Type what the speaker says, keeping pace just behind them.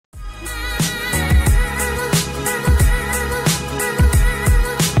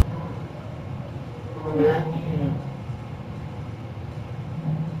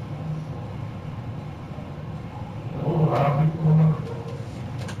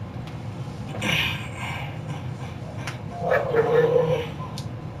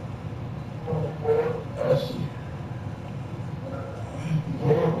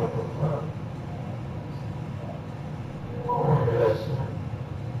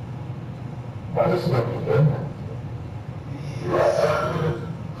That's not good.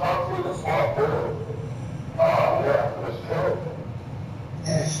 Conflict is smart, bro. Yeah, that's true.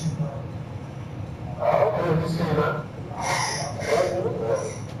 Okay, you see that?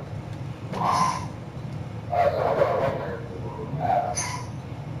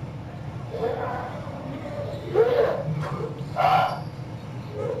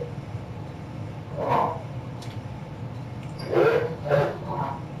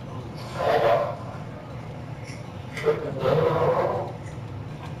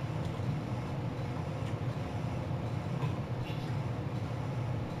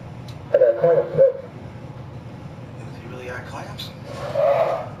 He really got clamps?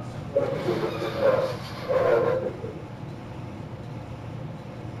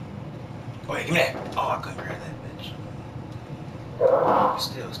 Oh, hey, give me that. Oh, I couldn't grab that bitch.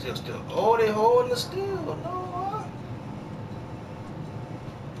 Still. Oh, they holding the steel. No.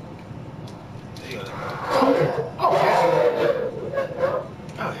 There you go. Oh, yeah.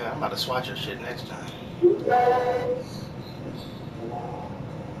 Oh, yeah, I'm about to swatch your shit next time. You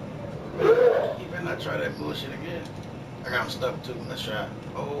better not try that bullshit again. I got them stuck too. Let's try it.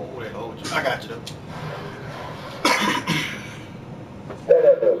 Oh, they hold you. I got you though.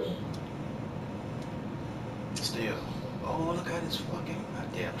 Still. Oh, look at this fucking.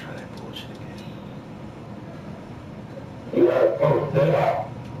 Damn, try that bullshit again.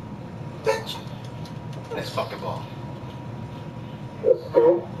 Bitch! This fucking ball. This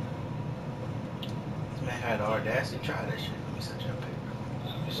man had the audacity to try that shit. Let me set you up here.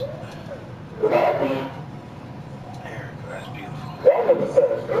 There we go, that's beautiful.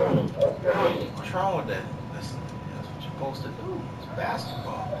 What's wrong with that? That's what you're supposed to do. It's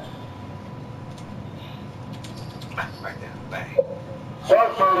basketball. Right there, bang. It's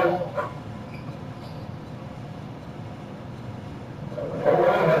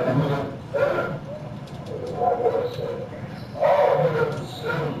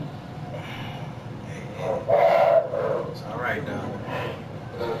alright though.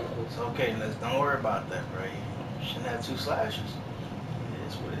 It's okay, don't worry about that, bro. You shouldn't have 2 slashes. It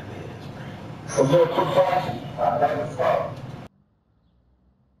is what it is, bro.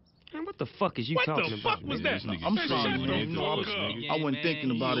 Man, what the fuck is you talking about? What the fuck was that? I'm sorry, man. No, I wasn't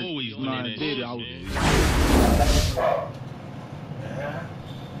thinking about it when I did it. Yeah.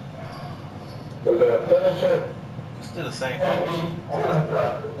 It's still the same fucking.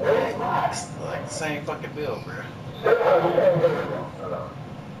 It's like the same fucking bill, bro.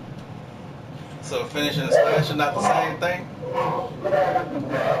 So finishing and slashing not the same thing?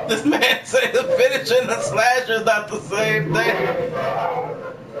 This man said the finishing and the slasher is not the same thing.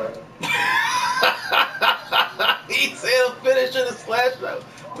 He said finishing and slashing.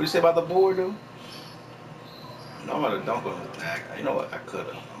 What do you say about the board, dude? No, I'm gonna dunk on his back. You know what? I could've.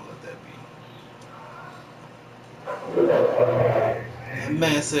 I'm gonna let that be.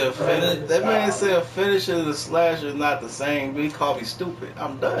 That man said finishing and the slasher is not the same. But he called me stupid.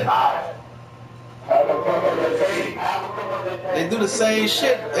 I'm done. They do the same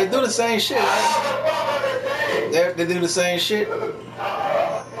shit. They do the same shit, right? They do the same shit.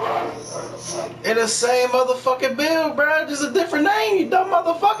 It's the same motherfucking bill, bro. Just a different name. You dumb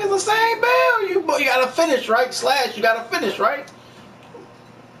motherfuckers. The same bill. You gotta finish, right? Slash. You gotta finish, right?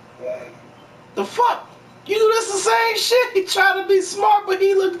 The fuck? You do this the same shit. He tried to be smart, but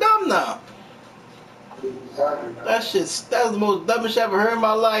he look dumb now. That was the most dumbest shit I ever heard in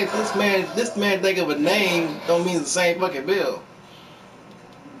my life. This man think of a name don't mean the same fucking bill.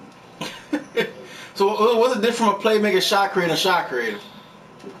 So what's the difference from a playmaker, shot creator, and a shot creator?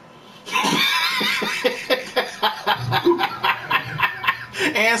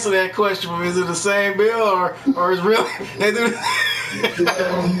 Answer that question for me. Is it the same bill or is really they do?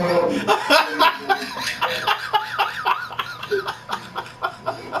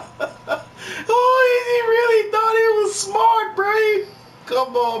 Oh, he really thought he was smart, bro.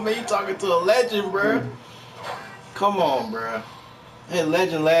 Come on, man. You talking to a legend, bro. Come on, bro. Hey,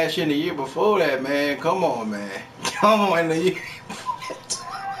 legend last year and the year before that, man. Come on, man. Come on, the year.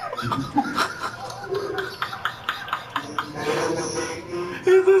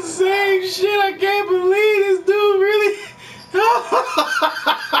 It's the same shit. I can't believe this dude really.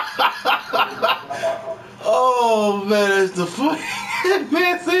 Oh man, that's the funny. That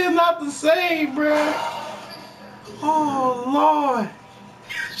man said it's not the same, bro. Oh Lord,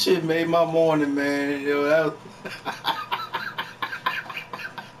 shit made my morning, man. Yo, that was.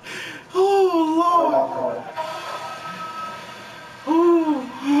 Oh Lord. Ooh.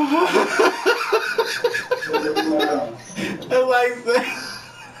 That's like saying,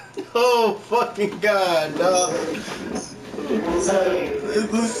 oh fucking God, dog. It's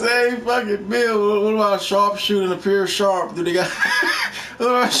the same fucking bill. What about sharpshooter and a pure sharp? Do they got what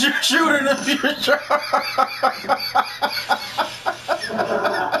about shooter and a pure sharp?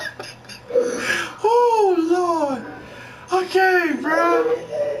 Oh Lord. Okay, bro.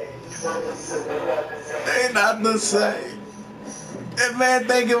 They not the same. That man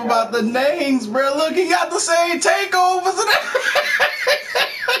thinking about the names, bro. Look, he got the same takeovers and everything.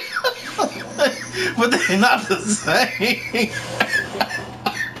 But they're not the same.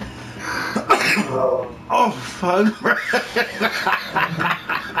 Oh, fuck, bro.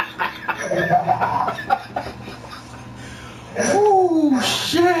 Oh,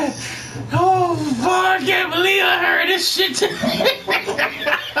 shit. Oh, fuck. I can't believe I heard this shit.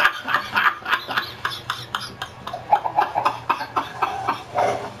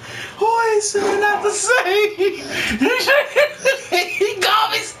 Boy, so they're not the same.